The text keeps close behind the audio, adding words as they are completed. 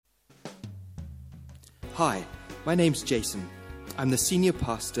Hi, my name's Jason. I'm the senior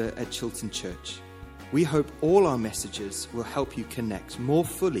pastor at Chilton Church. We hope all our messages will help you connect more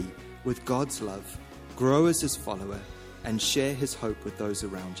fully with God's love, grow as His follower, and share His hope with those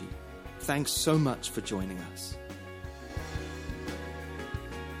around you. Thanks so much for joining us.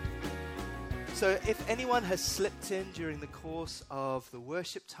 So if anyone has slipped in during the course of the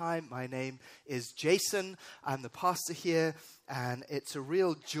worship time, my name is Jason. I'm the pastor here, and it's a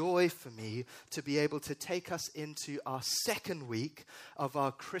real joy for me to be able to take us into our second week of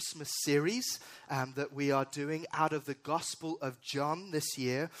our Christmas series that we are doing out of the Gospel of John this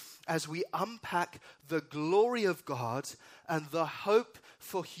year, as we unpack the glory of God and the hope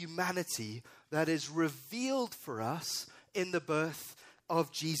for humanity that is revealed for us in the birth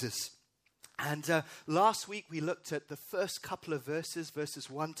of Jesus. And last week we looked at the first couple of verses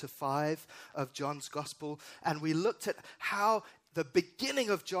 1 to 5 of John's Gospel, and we looked at how the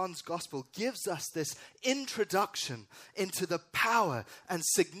beginning of John's Gospel gives us this introduction into the power and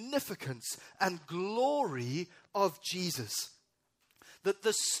significance and glory of Jesus. That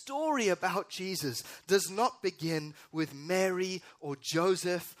the story about Jesus does not begin with Mary or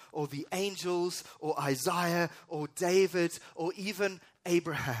Joseph or the angels or Isaiah or David or even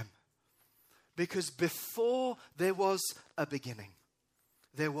Abraham. Because before there was a beginning,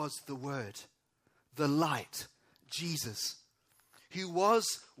 there was the Word, the light, Jesus, who was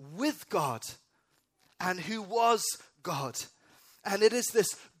with God and who was God. And it is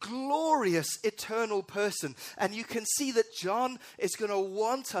this glorious eternal person. And you can see that John is going to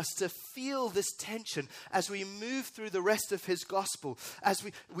want us to feel this tension as we move through the rest of his gospel, as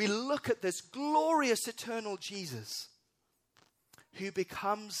we look at this glorious eternal Jesus who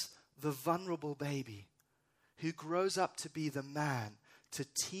becomes the vulnerable baby, who grows up to be the man to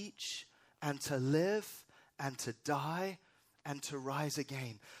teach and to live and to die and to rise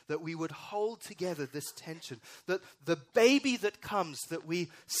again. That we would hold together this tension, that the baby that comes, that we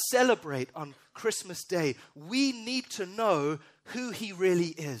celebrate on Christmas Day, we need to know who he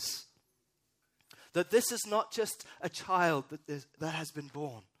really is. That this is not just a child that has been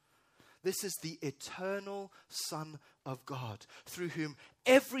born. This is the eternal Son of God, through whom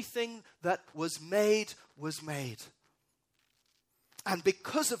everything that was made was made. And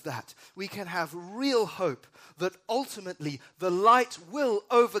because of that, we can have real hope that ultimately the light will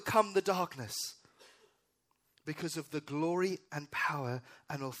overcome the darkness because of the glory and power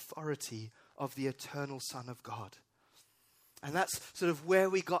and authority of the eternal Son of God. And that's sort of where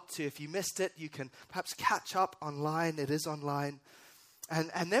we got to. If you missed it, you can perhaps catch up online. It is online.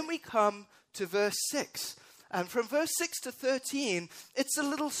 And then we come to verse 6. And from verse 6 to 13, it's a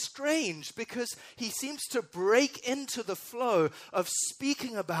little strange because he seems to break into the flow of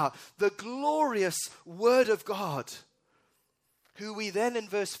speaking about the glorious Word of God, who we then in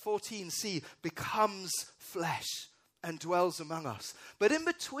verse 14 see becomes flesh and dwells among us. But in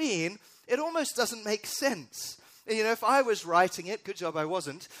between, it almost doesn't make sense. You know, if I was writing it, good job I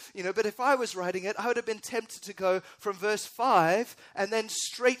wasn't, but if I was writing it, I would have been tempted to go from verse 5 and then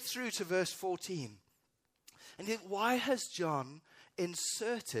straight through to verse 14. And you think, why has John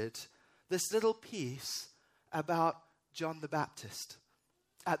inserted this little piece about John the Baptist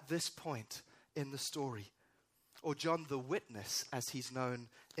at this point in the story? Or John the Witness, as he's known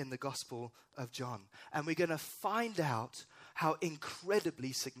in the Gospel of John. And we're going to find out how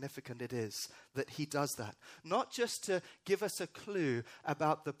incredibly significant it is that he does that. Not just to give us a clue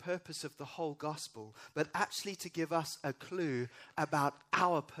about the purpose of the whole gospel, but actually to give us a clue about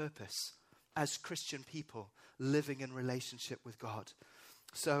our purpose as Christian people living in relationship with God.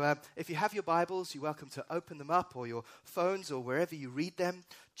 So if you have your Bibles, you're welcome to open them up, or your phones, or wherever you read them.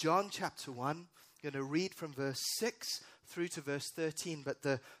 John chapter 1, I'm going to read from verse 6 through to verse 13, but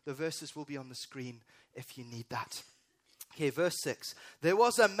the verses will be on the screen if you need that. Okay, verse 6. There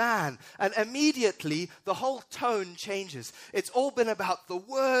was a man, and immediately the whole tone changes. It's all been about the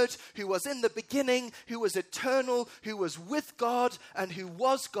Word, who was in the beginning, who was eternal, who was with God, and who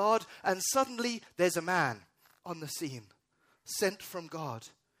was God. And suddenly there's a man on the scene, sent from God,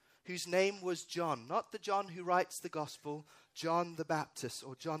 whose name was John. Not the John who writes the gospel, John the Baptist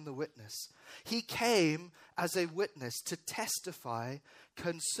or John the Witness. He came as a witness to testify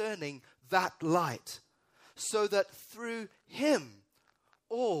concerning that light, so that through him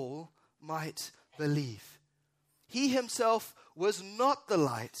all might believe. He himself was not the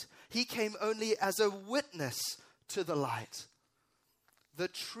light. He came only as a witness to the light. The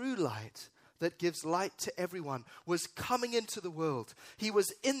true light that gives light to everyone was coming into the world. He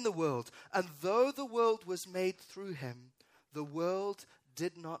was in the world, and though the world was made through him, the world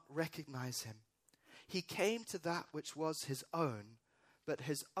did not recognize him. He came to that which was his own, but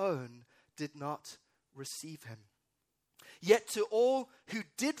his own did not receive him. Yet to all who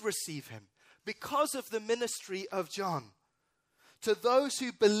did receive him, because of the ministry of John, to those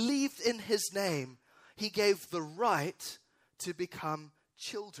who believed in his name, he gave the right to become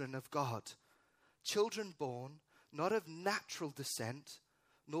children of God. Children born not of natural descent,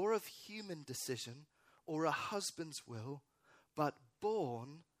 nor of human decision or a husband's will, but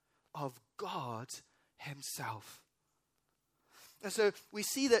born of God himself. And so we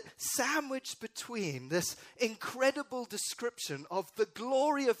see that sandwiched between this incredible description of the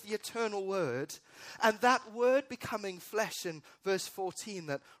glory of the eternal word and that word becoming flesh in verse 14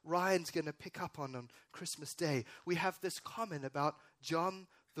 that Ryan's going to pick up on Christmas Day, we have this comment about John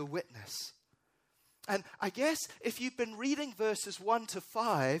the witness. And I guess if you've been reading verses 1 to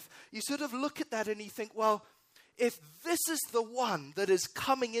 5, you sort of look at that and you think, well, if this is the one that is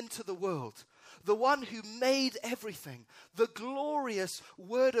coming into the world, the one who made everything, the glorious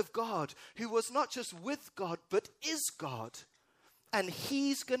Word of God, who was not just with God, but is God, and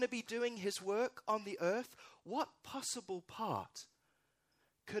he's going to be doing his work on the earth, what possible part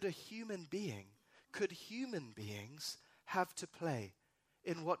could human beings have to play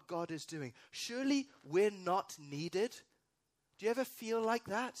in what God is doing? Surely we're not needed. Do you ever feel like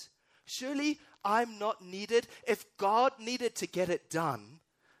that? Surely I'm not needed. If God needed to get it done,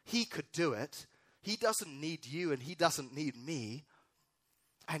 he could do it. He doesn't need you and he doesn't need me.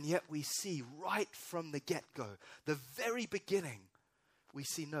 And yet we see right from the get-go, the very beginning, we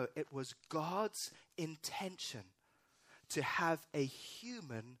see, no, it was God's intention to have a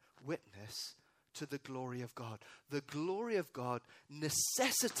human witness to the glory of God. The glory of God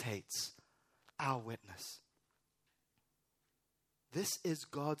necessitates our witness. This is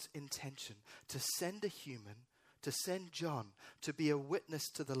God's intention, to send a human, to send John to be a witness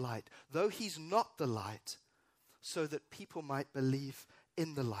to the light, though he's not the light, so that people might believe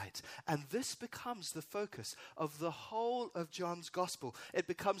in the light. And this becomes the focus of the whole of John's gospel. It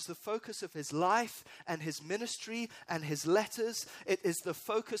becomes the focus of his life and his ministry and his letters. It is the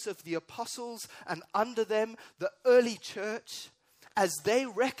focus of the apostles and under them the early church, as they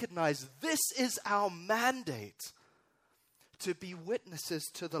recognize this is our mandate, to be witnesses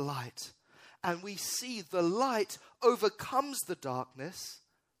to the light. And we see the light overcomes the darkness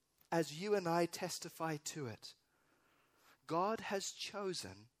as you and I testify to it. God has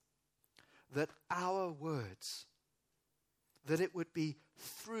chosen that our words, that it would be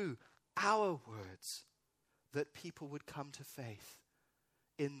through our words that people would come to faith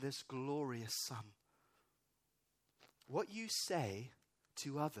in this glorious Son. What you say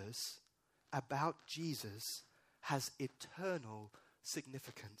to others about Jesus has eternal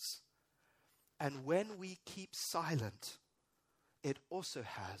significance. And when we keep silent, it also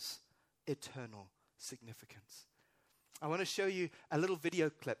has eternal significance. I want to show you a little video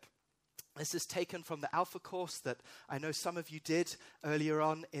clip. This is taken from the Alpha course that I know some of you did earlier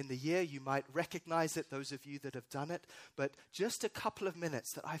on in the year. You might recognize it, those of you that have done it. But just a couple of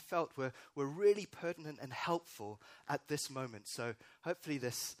minutes that I felt were really pertinent and helpful at this moment. So hopefully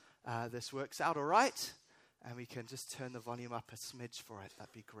this works out all right. And we can just turn the volume up a smidge for it.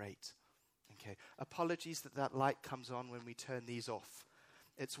 That'd be great. Okay. Apologies that light comes on when we turn these off.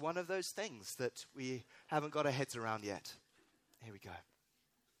 It's one of those things that we haven't got our heads around yet. Here we go.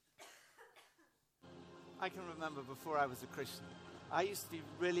 I can remember before I was a Christian, I used to be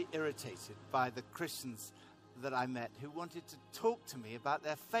really irritated by the Christians that I met who wanted to talk to me about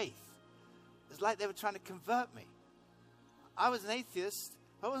their faith. It's like they were trying to convert me. I was an atheist.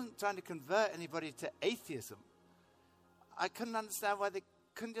 I wasn't trying to convert anybody to atheism. I couldn't understand why they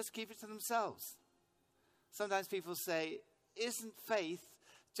couldn't just keep it to themselves. Sometimes people say, isn't faith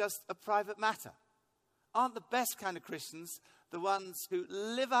just a private matter? Aren't the best kind of Christians the ones who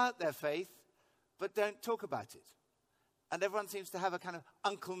live out their faith but don't talk about it? And everyone seems to have a kind of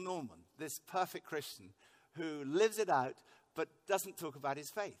Uncle Norman, this perfect Christian who lives it out but doesn't talk about his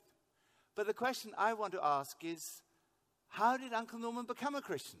faith. But the question I want to ask is, how did Uncle Norman become a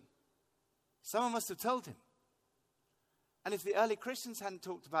Christian? Someone must have told him. And if the early Christians hadn't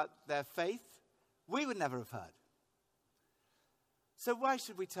talked about their faith, we would never have heard. So why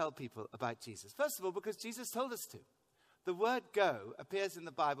should we tell people about Jesus? First of all, because Jesus told us to. The word go appears in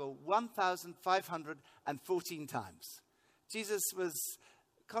the Bible 1,514 times. Jesus was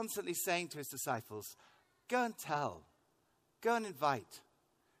constantly saying to his disciples, go and tell, go and invite,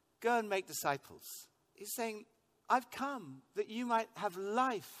 go and make disciples. He's saying, I've come that you might have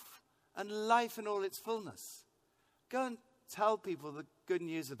life, and life in all its fullness. Go and tell people the good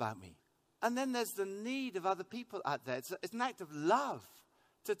news about me. And then there's the need of other people out there. It's an act of love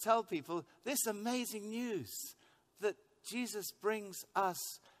to tell people this amazing news that Jesus brings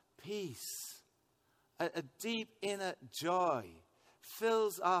us peace, a deep inner joy,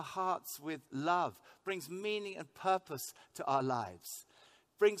 fills our hearts with love, brings meaning and purpose to our lives,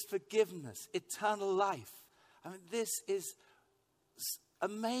 brings forgiveness, eternal life. I mean, this is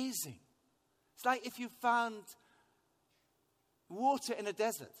amazing. It's like if you found water in a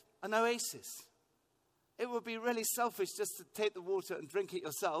desert, an oasis. It would be really selfish just to take the water and drink it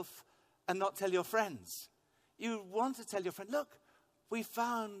yourself and not tell your friends. You want to tell your friend, look, we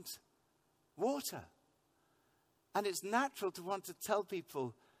found water. And it's natural to want to tell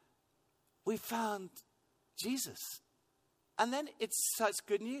people, we found Jesus. And then it's such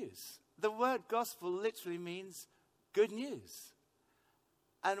good news. The word gospel literally means good news.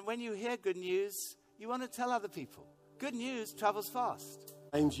 And when you hear good news, you want to tell other people. Good news travels fast.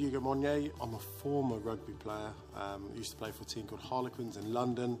 My name's Hugo Monnier. I'm a former rugby player. I used to play for a team called Harlequins in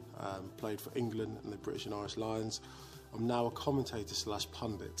London. Played for England and the British and Irish Lions. I'm now a commentator /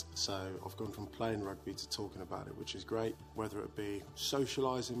 pundit. So I've gone from playing rugby to talking about it, which is great. Whether it be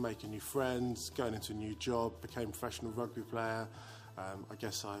socialising, making new friends, going into a new job, became a professional rugby player. I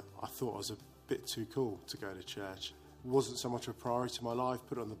guess I thought I was a bit too cool to go to church. It wasn't so much a priority in my life,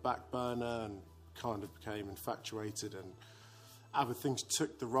 put it on the back burner and kind of became infatuated, and other things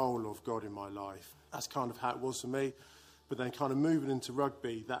took the role of God in my life. That's kind of how it was for me. But then kind of moving into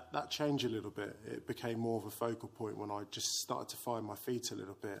rugby, that changed a little bit. It became more of a focal point when I just started to find my feet a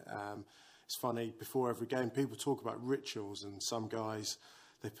little bit. It's funny, before every game, people talk about rituals, and some guys,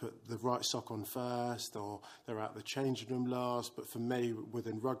 they put the right sock on first, or they're out the changing room last. But for me,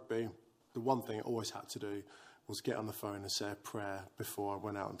 within rugby, the one thing I always had to do was get on the phone and say a prayer before I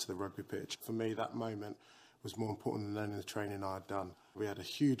went out onto the rugby pitch. For me, that moment was more important than any of the training I had done. We had a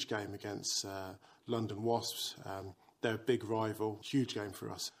huge game against London Wasps. They're a big rival, huge game for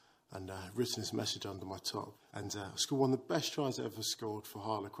us. And written this message under my top. And scored one of the best tries I ever scored for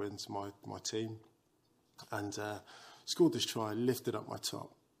Harlequins, my team. And scored this try, lifted up my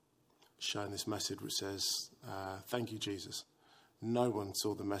top, showing this message which says, thank you, Jesus. No one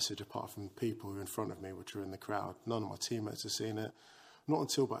saw the message apart from the people who were in front of me, which were in the crowd. None of my teammates have seen it. Not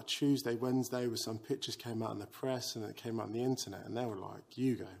until about Tuesday, Wednesday, where some pictures came out in the press and it came out on the internet, and they were like,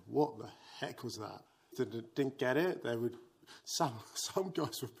 Hugo, what the heck was that? Didn't get it. They would. Some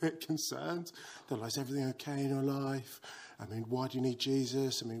guys were a bit concerned. They're like, is everything okay in your life? I mean, why do you need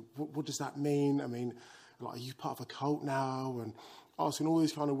Jesus? I mean, what does that mean? I mean, like, are you part of a cult now? And asking all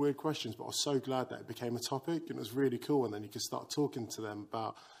these kind of weird questions. But I was so glad that it became a topic, and it was really cool. And then you could start talking to them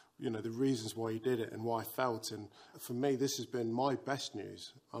about, you know, the reasons why you did it and why I felt. And for me, this has been my best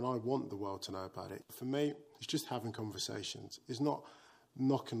news, and I want the world to know about it. For me, it's just having conversations. It's not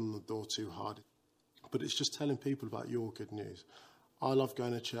knocking on the door too hard, but it's just telling people about your good news. I love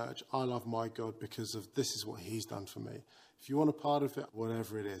going to church. I love my God because of this is what he's done for me. If you want a part of it,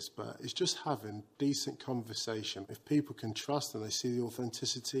 whatever it is, but it's just having decent conversation. If people can trust and they see the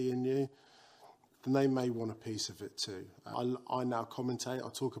authenticity in you, then they may want a piece of it too. I now commentate. I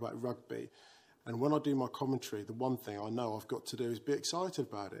talk about rugby. And when I do my commentary, the one thing I know I've got to do is be excited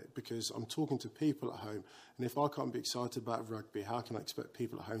about it, because I'm talking to people at home. And if I can't be excited about rugby, how can I expect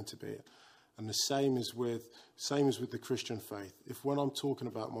people at home to be? And the same is with the Christian faith. If when I'm talking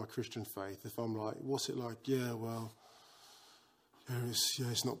about my Christian faith, if I'm like, what's it like? Yeah, well,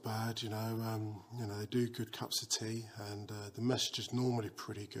 it's not bad, you know, they do good cups of tea, and the message is normally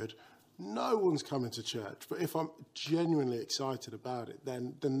pretty good. No one's coming to church. But if I'm genuinely excited about it,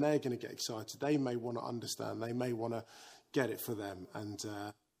 then they're going to get excited. They may want to understand. They may want to get it for them. And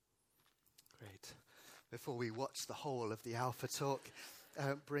Great. Before we watch the whole of the Alpha Talk,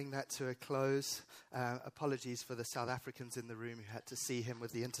 bring that to a close. Apologies for the South Africans in the room who had to see him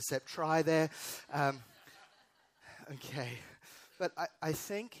with the intercept try there. Okay. But I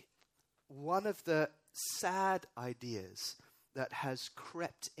think one of the sad ideas that has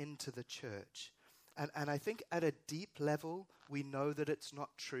crept into the church, and I think at a deep level we know that it's not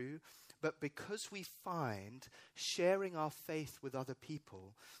true, but because we find sharing our faith with other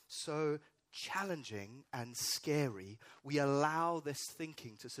people so challenging and scary, we allow this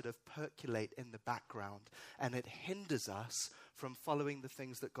thinking to sort of percolate in the background, and it hinders us from following the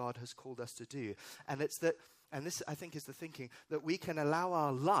things that God has called us to do. And it's that, and this I think is the thinking, that we can allow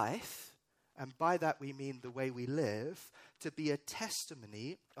our life, and by that we mean the way we live, to be a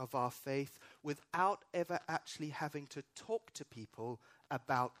testimony of our faith without ever actually having to talk to people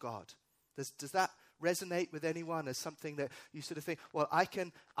about God. Does that resonate with anyone as something that you sort of think, well, I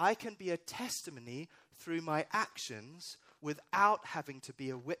can be a testimony through my actions without having to be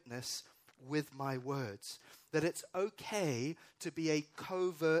a witness with my words? That it's okay to be a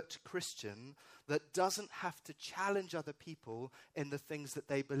covert Christian that doesn't have to challenge other people in the things that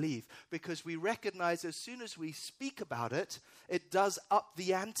they believe. Because we recognize as soon as we speak about it, it does up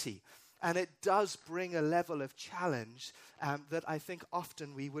the ante. And it does bring a level of challenge that I think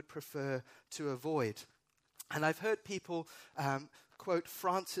often we would prefer to avoid. And I've heard people quote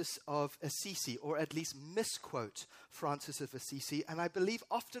Francis of Assisi, or at least misquote Francis of Assisi, and I believe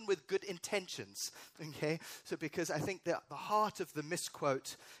often with good intentions, okay? So because I think that the heart of the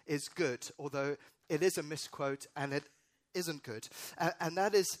misquote is good, although it is a misquote and it isn't good. And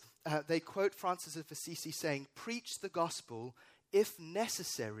that is, they quote Francis of Assisi saying, "Preach the gospel, if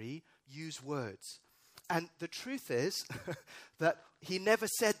necessary, use words." And the truth is that he never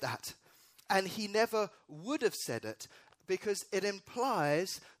said that. And he never would have said it, because it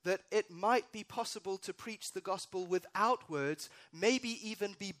implies that it might be possible to preach the gospel without words, maybe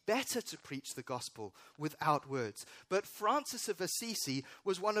even be better to preach the gospel without words. But Francis of Assisi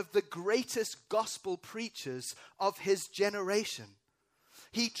was one of the greatest gospel preachers of his generation.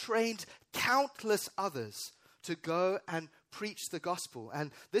 He trained countless others to go and preach the gospel.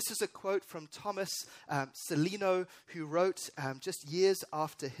 And this is a quote from Thomas Celino, who wrote just years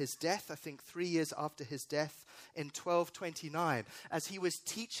after his death, I think 3 years after his death in 1229, as he was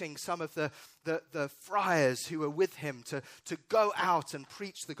teaching some of the friars who were with him to go out and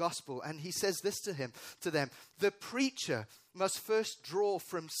preach the gospel. And he says this to them, "The preacher must first draw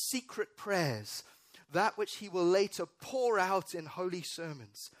from secret prayers that which he will later pour out in holy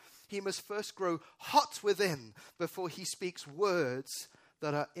sermons. He must first grow hot within before he speaks words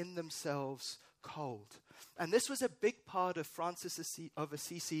that are in themselves cold." And this was a big part of Francis of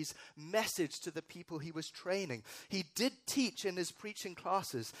Assisi's message to the people he was training. He did teach in his preaching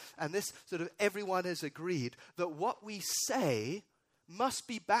classes, and this sort of everyone has agreed, that what we say must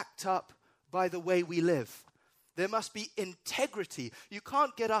be backed up by the way we live. There must be integrity. You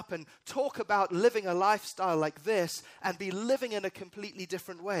can't get up and talk about living a lifestyle like this and be living in a completely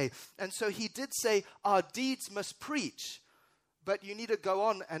different way. And so he did say our deeds must preach. But you need to go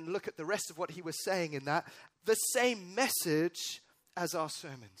on and look at the rest of what he was saying in that. The same message as our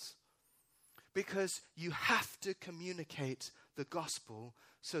sermons. Because you have to communicate the gospel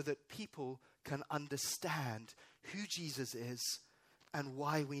so that people can understand who Jesus is and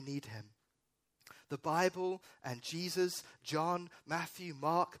why we need him. The Bible and Jesus, John, Matthew,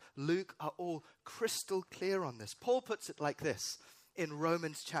 Mark, Luke are all crystal clear on this. Paul puts it like this in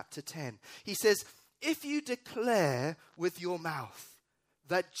Romans chapter 10. He says, "If you declare with your mouth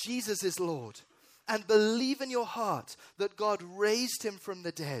that Jesus is Lord and believe in your heart that God raised him from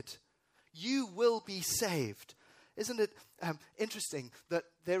the dead, you will be saved." Isn't it interesting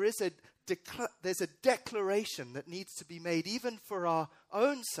that there's a declaration that needs to be made even for our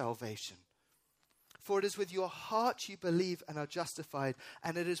own salvation? "For it is with your heart you believe and are justified,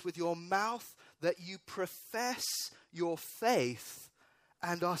 and it is with your mouth that you profess your faith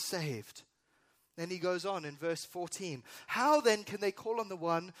and are saved." Then he goes on in verse 14. "How then can they call on the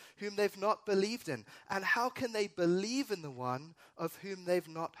one whom they've not believed in? And how can they believe in the one of whom they've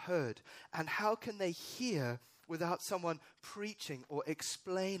not heard? And how can they hear without someone preaching or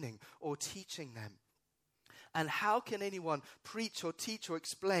explaining or teaching them? And how can anyone preach or teach or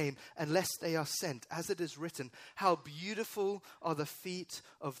explain unless they are sent? As it is written, how beautiful are the feet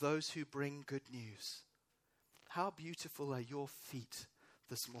of those who bring good news." How beautiful are your feet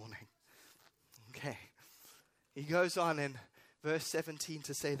this morning? Okay. He goes on in verse 17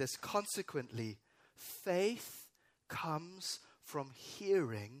 to say this, "Consequently, faith comes from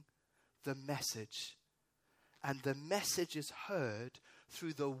hearing the message, and the message is heard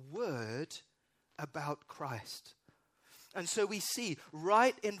through the word about Christ." And so we see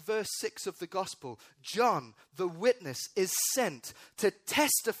right in verse 6 of the gospel, John, the witness, is sent to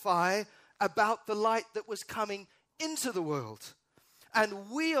testify about the light that was coming into the world. And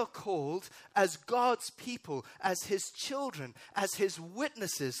we are called as God's people, as his children, as his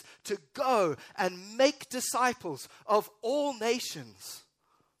witnesses, to go and make disciples of all nations.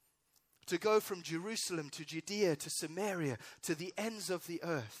 To go from Jerusalem to Judea to Samaria to the ends of the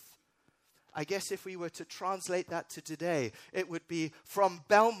earth. I guess if we were to translate that to today, it would be from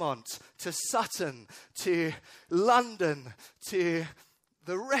Belmont to Sutton to London to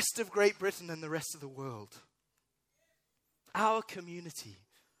the rest of Great Britain and the rest of the world. Our community,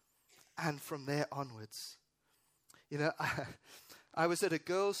 and from there onwards. You know, I was at a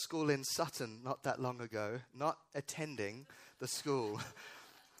girls' school in Sutton not that long ago, not attending the school,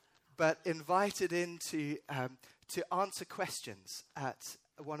 but invited in to answer questions at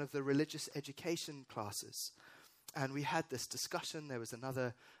one of the religious education classes. And we had this discussion. There was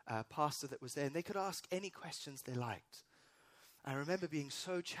another pastor that was there, and they could ask any questions they liked. I remember being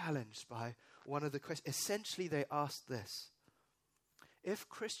so challenged by one of the questions. Essentially, they asked this: if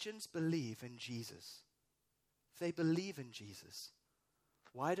Christians believe in Jesus, if they believe in Jesus,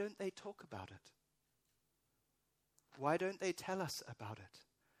 why don't they talk about it? Why don't they tell us about it?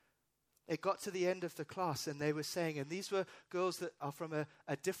 It got to the end of the class and they were saying, and these were girls that are from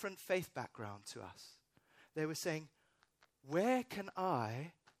a different faith background to us. They were saying, where can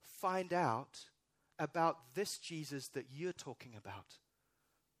I find out about this Jesus that you're talking about?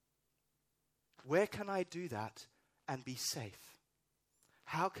 Where can I do that and be safe?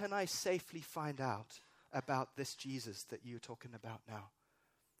 How can I safely find out about this Jesus that you're talking about now?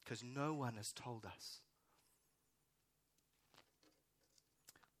 Because no one has told us.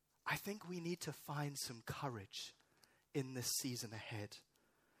 I think we need to find some courage in this season ahead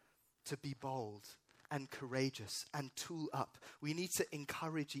to be bold and courageous and tool up. We need to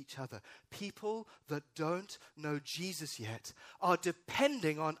encourage each other. People that don't know Jesus yet are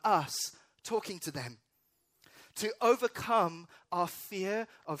depending on us talking to them to overcome our fear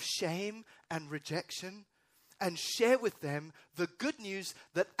of shame and rejection and share with them the good news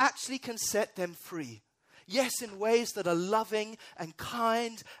that actually can set them free. Yes, in ways that are loving and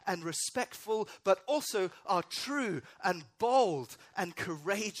kind and respectful, but also are true and bold and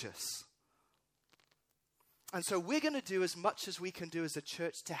courageous. And so we're going to do as much as we can do as a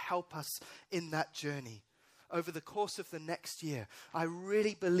church to help us in that journey over the course of the next year. I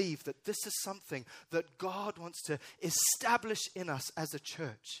really believe that this is something that God wants to establish in us as a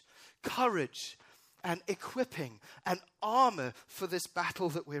church. Courage and equipping and armor for this battle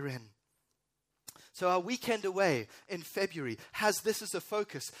that we're in. So our weekend away in February has this as a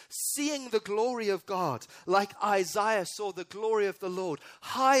focus: seeing the glory of God, like Isaiah saw the glory of the Lord,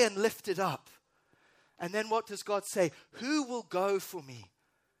 high and lifted up. And then what does God say? Who will go for me?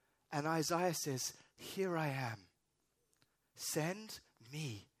 And Isaiah says, here I am. Send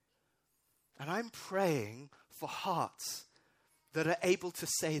me. And I'm praying for hearts that are able to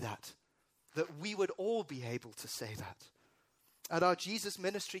say that we would all be able to say that. At our Jesus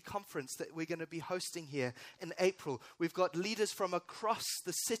Ministry Conference that we're going to be hosting here in April, we've got leaders from across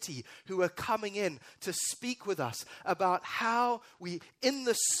the city who are coming in to speak with us about how we, in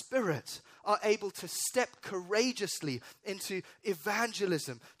the Spirit, are able to step courageously into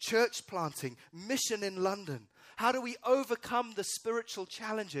evangelism, church planting, mission in London. How do we overcome the spiritual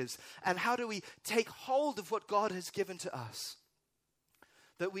challenges? And how do we take hold of what God has given to us?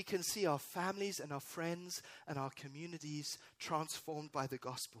 That we can see our families and our friends and our communities transformed by the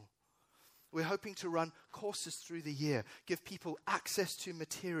gospel. We're hoping to run courses through the year, give people access to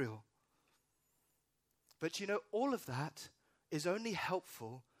material. But you know, all of that is only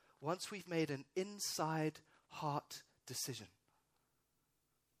helpful once we've made an inside heart decision.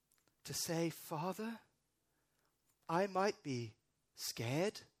 To say, Father, I might be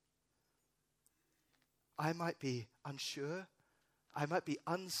scared. I might be unsure. I might be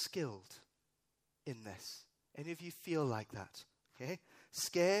unskilled in this. Any of you feel like that? Okay?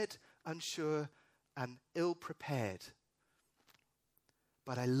 Scared, unsure, and ill-prepared.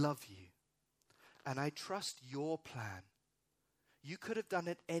 But I love you. And I trust your plan. You could have done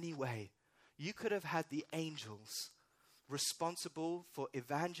it anyway. You could have had the angels responsible for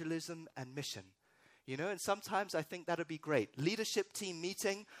evangelism and mission. You know, and sometimes I think that would be great. Leadership team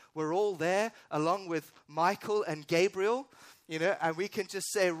meeting, we're all there along with Michael and Gabriel, you know, and we can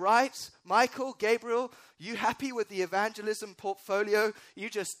just say, right, Michael, Gabriel, you happy with the evangelism portfolio? You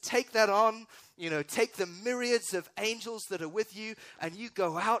just take that on, you know, take the myriads of angels that are with you and you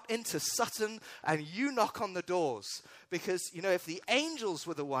go out into Sutton and you knock on the doors. Because, you know, if the angels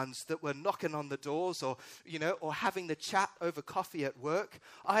were the ones that were knocking on the doors or, you know, or having the chat over coffee at work,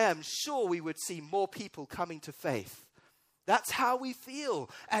 I am sure we would see more people coming to faith. That's how we feel.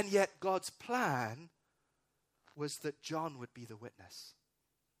 And yet God's plan was that John would be the witness.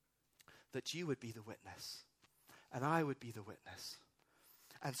 That you would be the witness. And I would be the witness.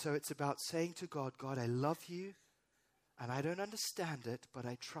 And so it's about saying to God, God, I love you and I don't understand it, but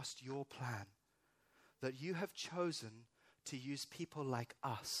I trust your plan. That you have chosen to use people like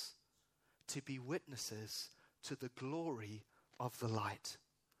us to be witnesses to the glory of the light.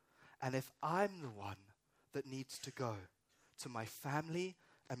 And if I'm the one that needs to go to my family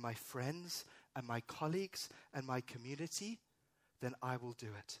and my friends and my colleagues and my community, then I will do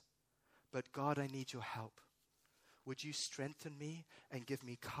it. But God, I need your help. Would you strengthen me and give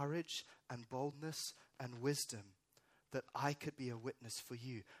me courage and boldness and wisdom that I could be a witness for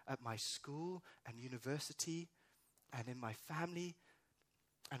you at my school and university and in my family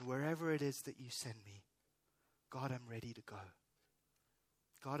and wherever it is that you send me. God, I'm ready to go.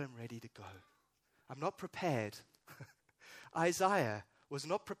 God, I'm ready to go. I'm not prepared. Isaiah was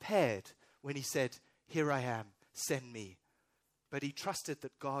not prepared when he said, "Here I am, send me." But he trusted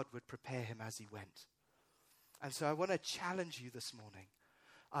that God would prepare him as he went. And so I want to challenge you this morning.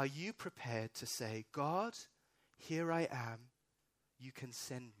 Are you prepared to say, "God, here I am, you can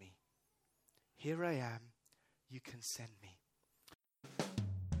send me. Here I am, you can send me."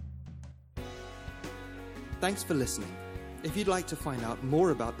 Thanks for listening. If you'd like to find out more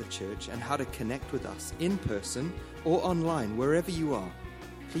about the church and how to connect with us in person or online wherever you are,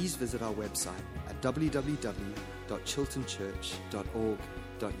 please visit our website at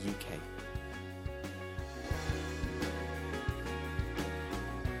www.chiltonchurch.org.uk.